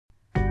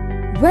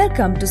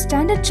Welcome to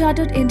Standard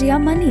Chartered India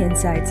Money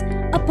Insights,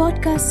 a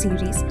podcast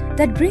series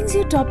that brings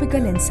you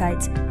topical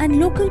insights and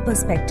local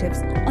perspectives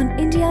on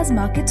India's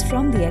markets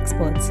from the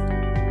experts.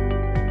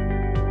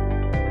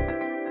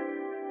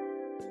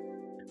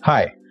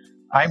 Hi,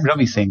 I'm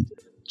Ravi Singh,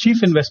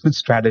 Chief Investment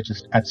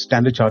Strategist at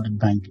Standard Chartered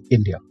Bank,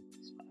 India.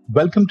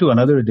 Welcome to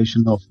another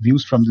edition of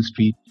Views from the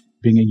Street,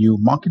 bringing you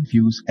market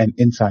views and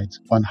insights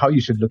on how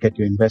you should look at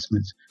your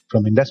investments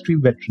from industry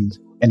veterans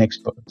and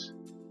experts.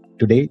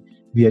 Today,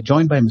 we are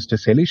joined by Mr.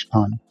 Sailesh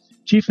Bhan,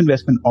 Chief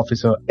Investment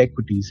Officer,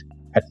 Equities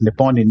at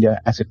Nippon India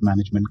Asset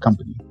Management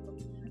Company.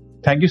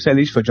 Thank you,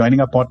 Sailesh, for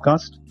joining our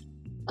podcast.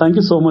 Thank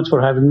you so much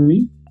for having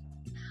me.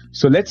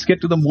 So let's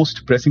get to the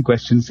most pressing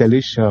questions,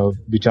 Sailesh,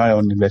 which are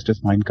on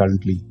investors' mind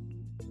currently.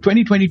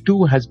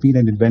 2022 has been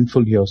an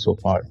eventful year so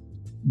far.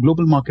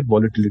 Global market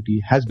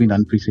volatility has been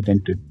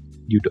unprecedented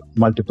due to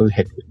multiple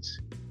headwinds.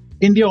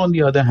 India, on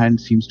the other hand,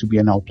 seems to be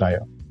an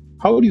outlier.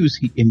 How do you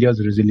see India's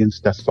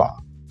resilience thus far?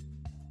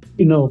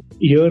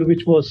 Year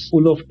which was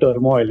full of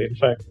turmoil. In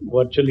fact,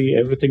 virtually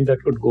everything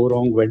that could go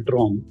wrong went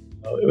wrong.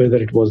 Whether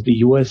it was the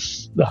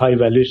US, the high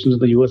valuations in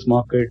the US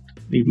market,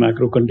 the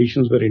macro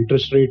conditions where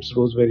interest rates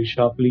rose very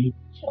sharply,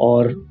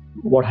 or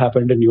what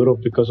happened in Europe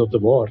because of the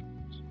war,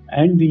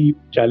 and the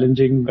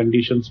challenging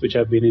conditions which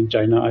have been in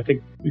China. I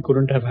think we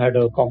couldn't have had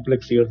a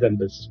complex year than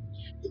this.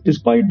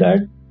 Despite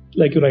that,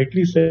 like you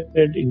rightly said,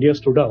 India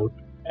stood out.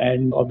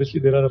 And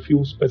obviously, there are a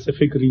few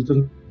specific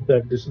reasons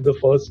that this is the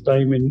first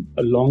time in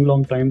a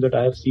long time that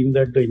I have seen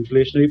that the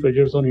inflationary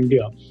pressures on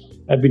India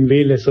have been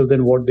way lesser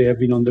than what they have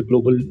been on the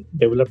global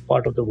developed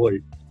part of the world.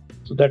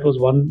 So that was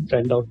one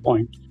standout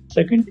point.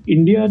 Second,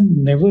 India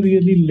never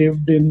really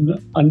lived in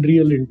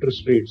unreal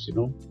interest rates,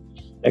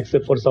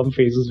 except for some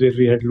phases where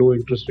we had low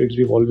interest rates.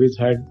 We've always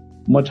had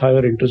much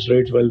higher interest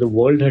rates while the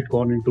world had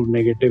gone into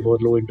negative or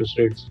low interest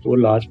rates to a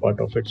large part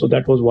of it. So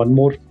that was one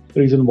more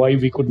reason why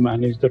we could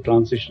manage the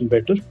transition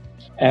better.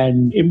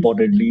 And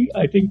importantly,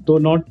 I think though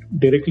not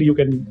directly you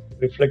can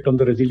reflect on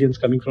the resilience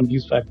coming from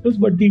these factors,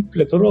 but the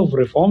plethora of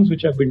reforms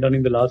which have been done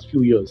in the last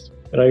few years,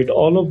 right?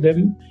 All of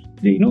them,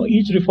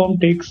 each reform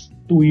takes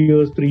 2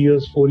 years, 3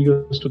 years, 4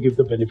 years to give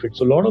the benefit.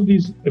 So a lot of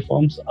these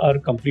reforms are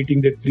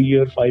completing their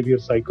 3-year, 5-year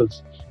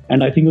cycles.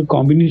 And I think a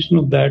combination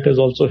of that has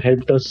also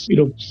helped us,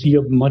 see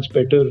a much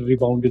better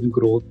rebound in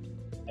growth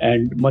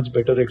and much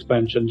better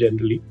expansion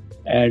generally.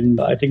 And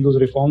I think those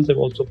reforms have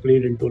also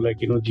played into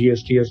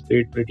GST has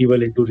played pretty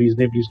well into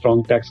reasonably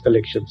strong tax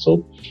collection.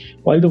 So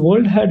while the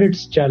world had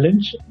its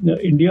challenge,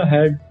 India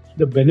had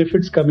the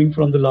benefits coming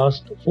from the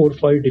last 4 or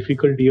 5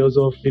 difficult years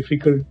of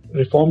difficult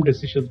reform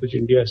decisions which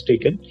India has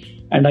taken.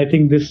 And I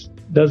think this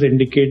does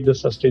indicate the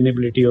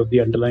sustainability of the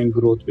underlying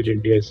growth which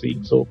India is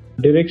seeing. So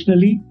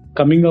directionally,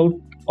 coming out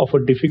of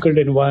a difficult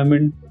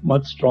environment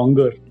much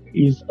stronger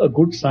is a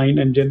good sign.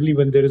 And generally,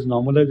 when there is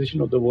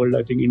normalization of the world,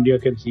 I think India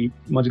can see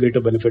much greater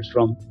benefits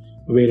from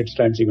where it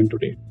stands even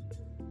today.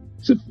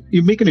 So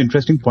you make an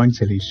interesting point,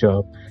 Sailesh.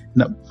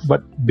 Now,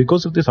 but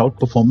because of this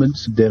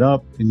outperformance, there are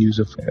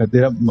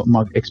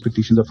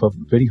expectations of a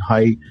very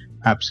high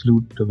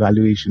absolute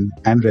valuation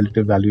and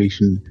relative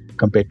valuation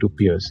compared to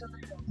peers.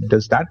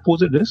 Does that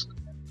pose a risk?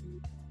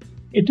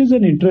 It is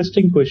an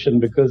interesting question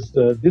because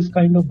this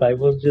kind of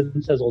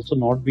divergence has also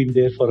not been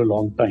there for a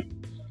long time.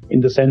 In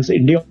the sense,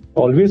 India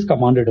always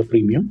commanded a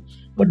premium,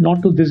 but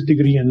not to this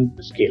degree and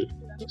scale.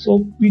 So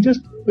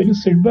when you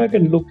sit back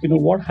and look,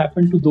 what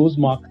happened to those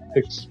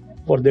markets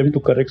for them to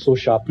correct so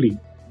sharply,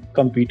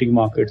 competing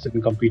markets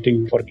and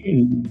competing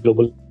in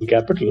global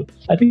capital.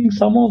 I think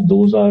some of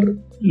those are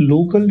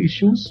local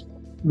issues,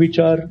 which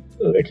are,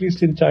 at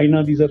least in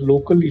China, these are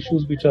local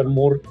issues which are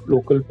more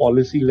local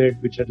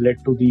policy-led, which had led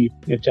to the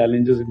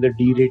challenges in the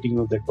de-rating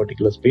of that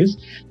particular space,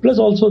 plus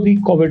also the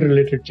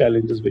COVID-related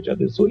challenges which are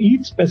there. So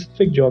each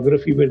specific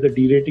geography where the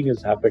de-rating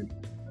has happened,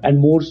 and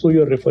more so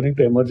you're referring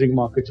to emerging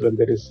markets when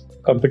there is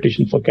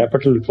competition for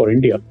capital for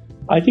India,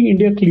 I think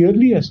India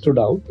clearly has stood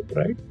out,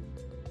 right?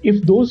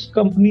 If those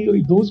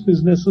companies, those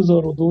businesses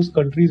or those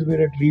countries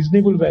were at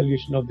reasonable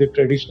valuation of their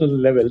traditional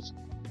levels,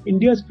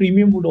 India's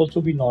premium would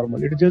also be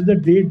normal. It is just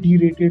that they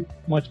derated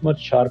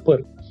much sharper.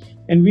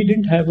 And we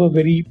didn't have a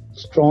very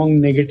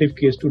strong negative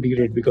case to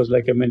derate because,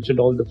 like I mentioned,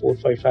 all the 4 or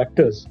 5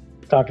 factors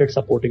started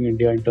supporting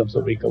India in terms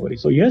of recovery.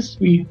 So yes,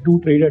 we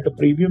do trade at a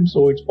premium.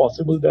 So it's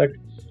possible that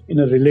in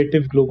a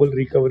relative global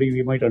recovery,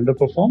 we might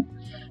underperform.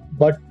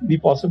 But the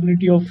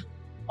possibility of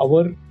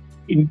our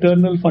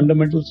internal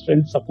fundamental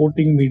strength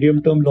supporting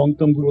medium-term,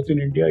 long-term growth in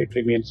India, it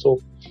remains. So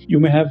you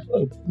may have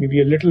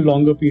maybe a little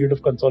longer period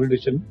of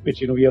consolidation,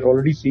 which we are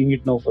already seeing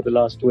it now for the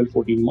last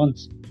 12-14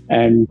 months.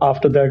 And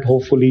after that,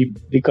 hopefully,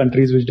 the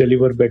countries which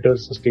deliver better,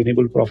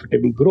 sustainable,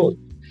 profitable growth,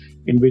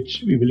 in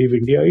which we believe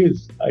India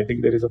is, I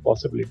think there is a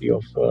possibility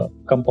of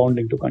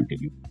compounding to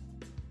continue.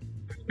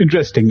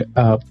 Interesting.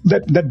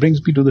 That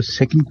brings me to the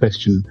second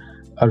question,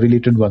 a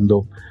related one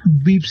though.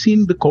 We've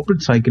seen the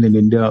corporate cycle in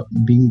India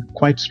being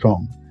quite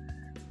strong,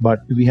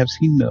 but we have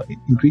seen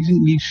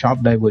increasingly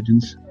sharp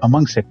divergence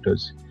among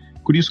sectors.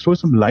 Could you throw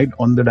some light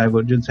on the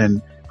divergence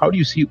and how do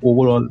you see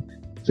overall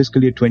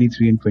fiscal year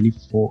 23 and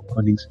 24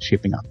 earnings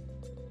shaping up?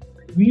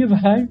 We have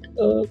had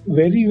a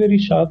very, very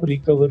sharp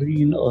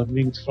recovery in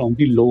earnings from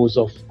the lows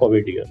of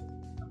COVID year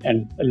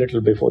and a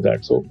little before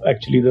that. So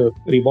actually the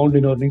rebound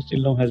in earnings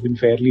till now has been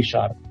fairly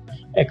sharp,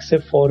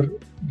 except for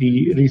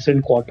the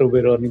recent quarter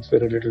where earnings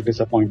were a little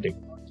disappointing.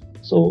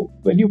 So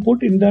when you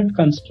put in that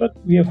construct,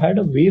 we have had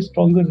a way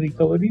stronger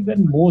recovery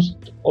than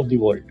most of the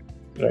world,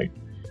 right?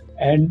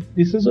 And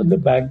this is on the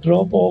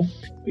backdrop of,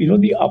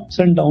 the ups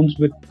and downs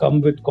which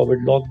come with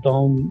COVID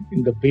lockdown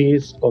in the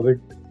base, COVID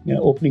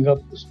opening up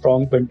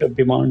strong pent-up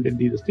demand in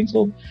these things.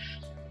 So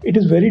it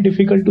is very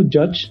difficult to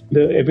judge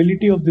the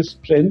ability of this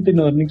strength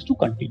in earnings to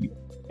continue,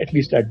 at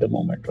least at the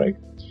moment, right?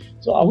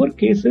 So our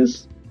case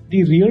is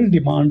the real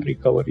demand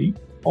recovery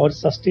or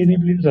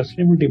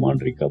sustainable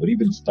demand recovery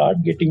will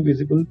start getting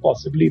visible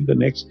possibly in the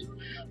next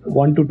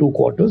 1 to 2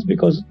 quarters,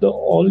 because the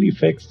all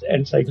effects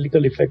and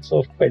cyclical effects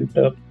of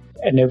pent-up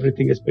and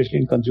everything, especially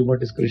in consumer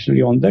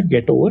discretionary on that,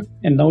 get over.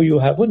 And now you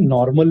have a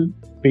normal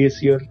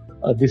base year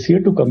this year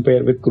to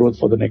compare with growth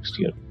for the next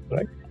year,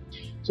 right?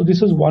 So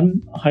this is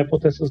one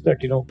hypothesis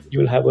that, you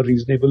will have a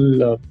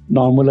reasonable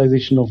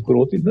normalization of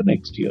growth in the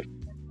next year.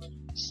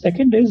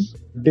 Second is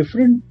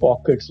different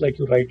pockets, like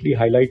you rightly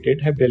highlighted,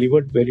 have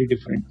delivered very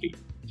differently.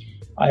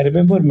 I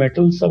remember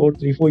metals about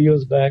 3-4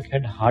 years back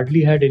had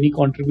hardly had any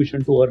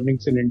contribution to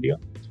earnings in India.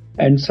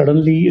 And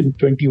suddenly in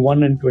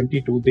 21 and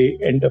 22, they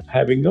end up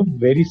having a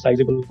very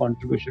sizable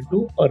contribution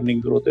to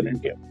earning growth in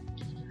India.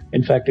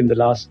 In fact, in the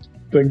last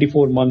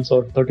 24 months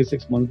or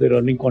 36 months, their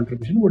earning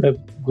contribution would have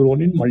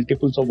grown in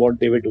multiples of what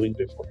they were doing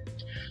before.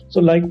 So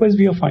likewise,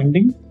 we are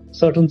finding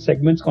certain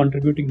segments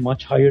contributing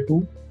much higher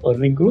to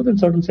earning growth and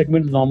certain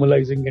segments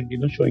normalizing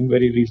and showing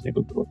very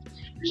reasonable growth.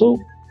 So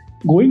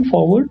going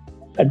forward,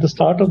 at the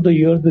start of the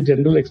year, the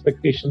general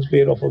expectations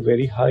were of a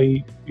very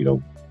high,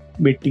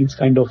 mid-teens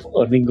kind of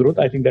earning growth.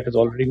 I think that is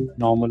already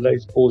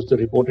normalized post the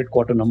reported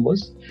quarter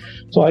numbers.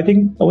 So I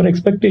think our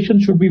expectation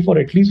should be for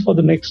at least for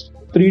the next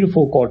 3 to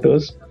 4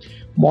 quarters,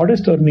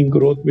 modest earning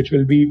growth, which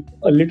will be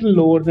a little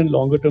lower than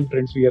longer term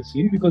trends we have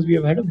seen, because we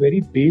have had a very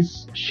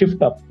base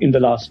shift up in the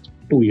last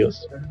 2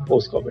 years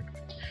post-COVID.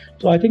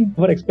 So I think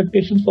our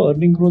expectations for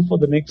earning growth for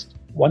the next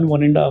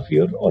 1.5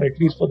 year, or at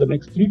least for the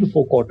next 3 to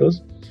 4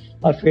 quarters,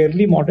 are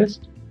fairly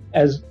modest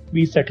as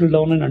we settle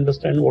down and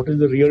understand what is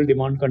the real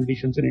demand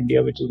conditions in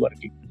India which is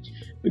working.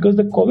 Because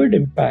the COVID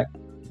impact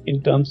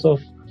in terms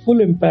of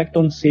full impact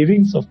on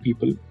savings of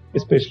people,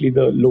 especially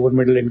the lower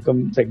middle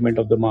income segment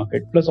of the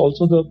market, plus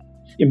also the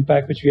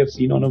impact which we have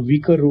seen on a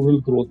weaker rural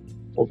growth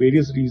for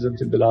various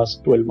reasons in the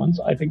last 12 months,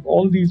 I think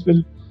all these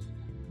will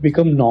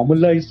become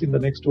normalized in the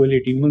next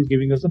 12-18 months,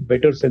 giving us a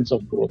better sense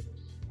of growth.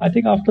 I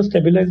think after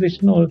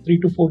stabilization on a 3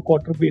 to 4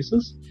 quarter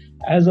basis,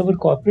 as our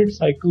corporate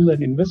cycle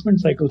and investment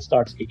cycle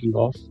starts kicking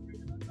off,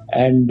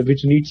 and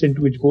which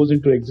goes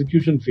into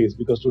execution phase,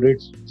 because today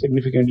it's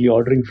significantly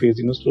ordering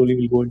phase, slowly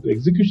we'll go into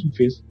execution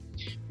phase.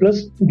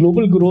 Plus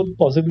global growth,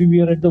 possibly we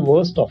are at the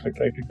worst of it,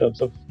 right, in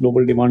terms of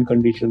global demand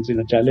conditions in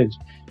a challenge,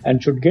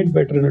 and should get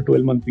better in a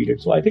 12-month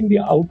period. So I think the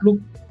outlook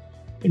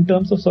in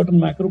terms of certain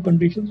macro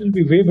conditions will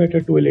be way better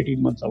 12-18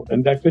 months out,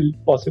 and that will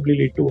possibly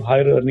lead to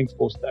higher earnings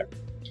post that.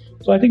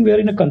 So I think we are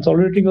in a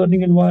consolidating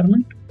earning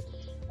environment,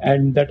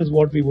 and that is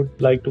what we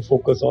would like to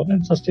focus on.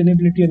 And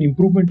sustainability and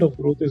improvement of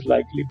growth is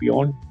likely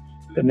beyond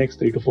the next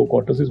 3 to 4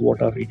 quarters is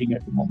what our reading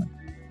at the moment.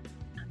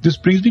 This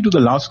brings me to the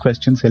last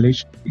question,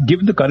 Sailesh.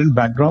 Given the current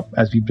backdrop,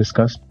 as we've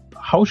discussed,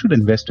 how should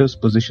investors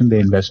position their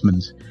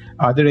investments?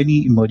 Are there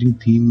any emerging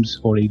themes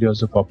or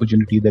areas of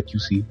opportunity that you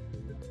see?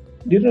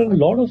 There are a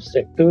lot of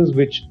sectors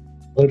which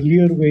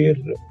earlier were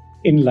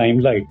in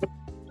limelight,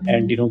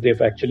 and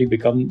they've actually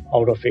become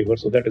out of favor.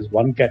 So that is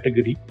one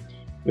category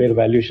where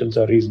valuations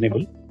are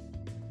reasonable.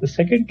 The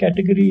second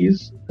category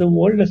is the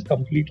world has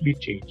completely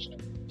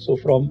changed. So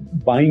from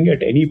buying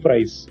at any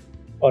price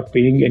or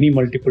paying any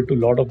multiple to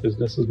a lot of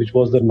businesses, which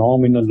was the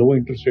norm in a low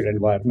interest rate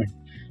environment,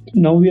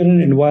 now we are in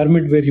an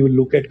environment where you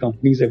look at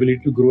companies' ability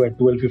to grow at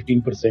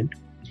 12-15%,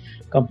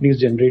 companies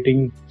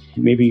generating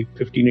maybe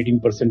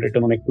 15-18%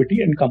 return on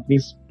equity, and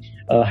companies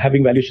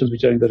having valuations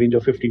which are in the range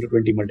of 15 to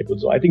 20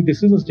 multiples. So I think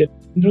this is a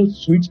general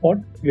sweet spot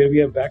where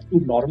we are back to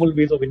normal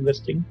ways of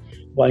investing,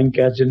 buying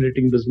cash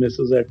generating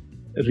businesses at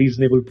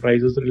reasonable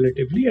prices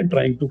relatively and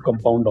trying to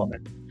compound on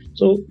it.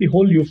 So the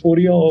whole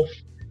euphoria of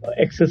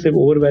excessive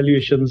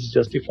overvaluations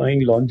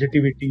justifying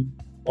longevity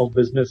of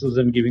businesses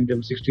and giving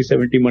them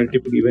 60-70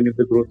 multiple even if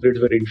the growth rates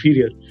were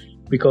inferior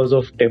because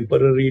of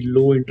temporary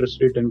low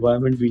interest rate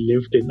environment we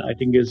lived in, I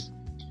think is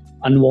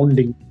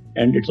unwounding,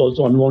 and it's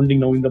also unwounding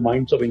now in the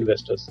minds of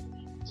investors.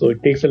 So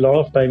it takes a lot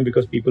of time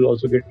because people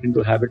also get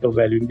into habit of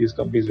valuing these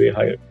companies way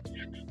higher.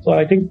 So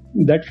I think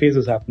that phase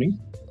is happening.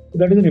 So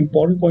that is an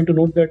important point to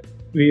note, that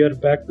we are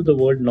back to the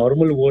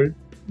normal world,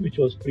 which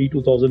was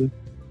pre-2000,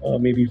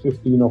 maybe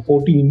 15 or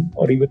 14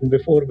 or even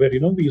before, where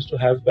we used to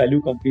have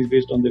value companies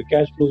based on their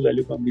cash flows,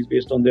 value companies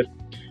based on their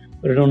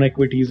return on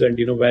equities, and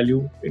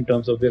value in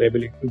terms of their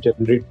ability to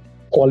generate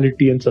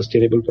quality and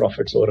sustainable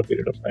profits over a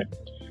period of time.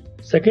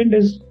 Second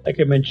is, like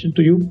I mentioned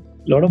to you,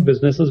 a lot of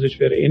businesses which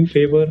were in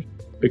favor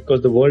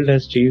because the world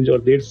has changed or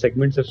their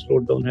segments have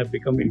slowed down, have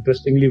become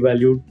interestingly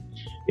valued.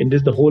 In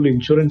this, the whole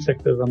insurance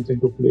sector comes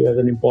into play as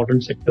an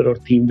important sector or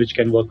theme which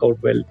can work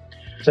out well.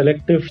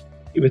 Selective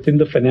within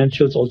the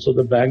financials, also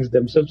the banks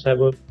themselves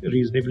have a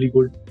reasonably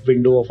good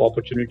window of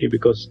opportunity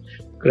because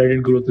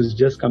credit growth is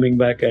just coming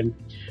back and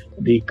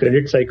the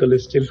credit cycle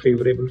is still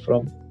favorable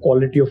from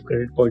quality of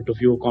credit point of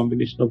view. A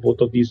combination of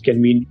both of these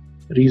can mean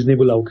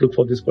reasonable outlook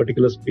for this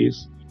particular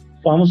space.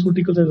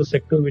 Pharmaceuticals as a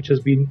sector which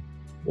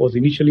was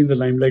initially in the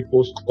limelight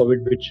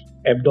post-COVID, which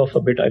ebbed off a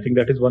bit. I think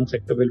that is one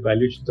sector where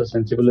valuations are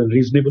sensible and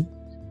reasonable.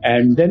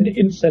 And then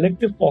in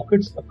selective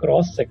pockets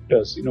across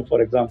sectors,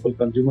 for example,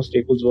 consumer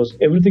staples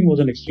everything was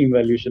an extreme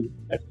valuation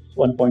at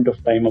one point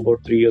of time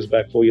about 3 years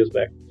back, 4 years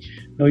back.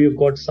 Now you've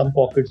got some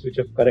pockets which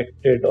have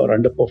corrected or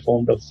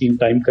underperformed or seen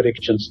time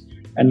corrections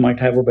and might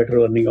have a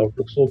better earning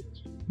outlook. So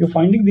you're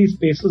finding these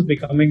spaces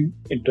becoming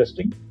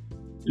interesting.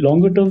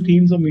 Longer term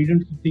themes or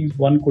medium term themes,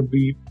 one could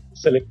be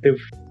selective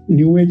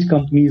new age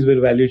companies where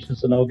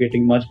valuations are now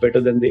getting much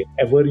better than they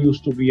ever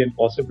used to be, and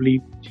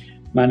possibly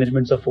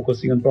managements are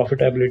focusing on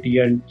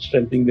profitability and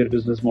strengthening their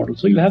business model.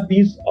 So you'll have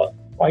these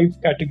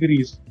 5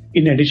 categories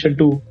in addition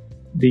to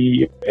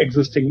the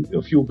existing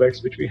few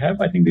bets which we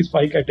have. I think these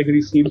 5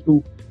 categories seem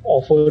to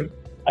offer,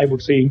 I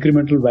would say,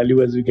 incremental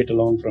value as we get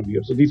along from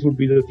here. So these would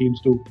be the themes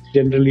to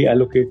generally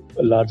allocate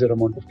a larger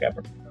amount of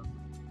capital.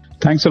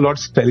 Thanks a lot,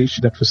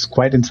 Sailesh. That was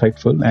quite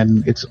insightful,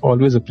 and it's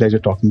always a pleasure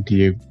talking to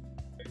you.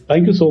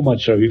 Thank you so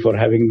much, Ravi, for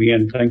having me,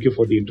 and thank you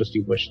for the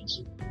interesting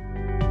questions.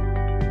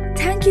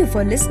 Thank you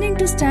for listening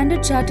to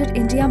Standard Chartered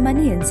India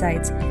Money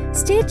Insights.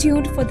 Stay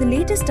tuned for the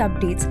latest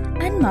updates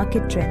and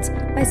market trends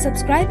by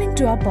subscribing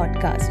to our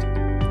podcast.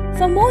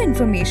 For more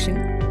information,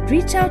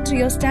 reach out to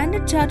your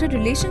Standard Chartered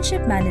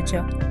Relationship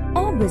Manager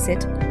or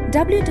visit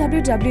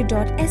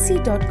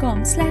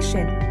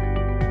www.se.com/in.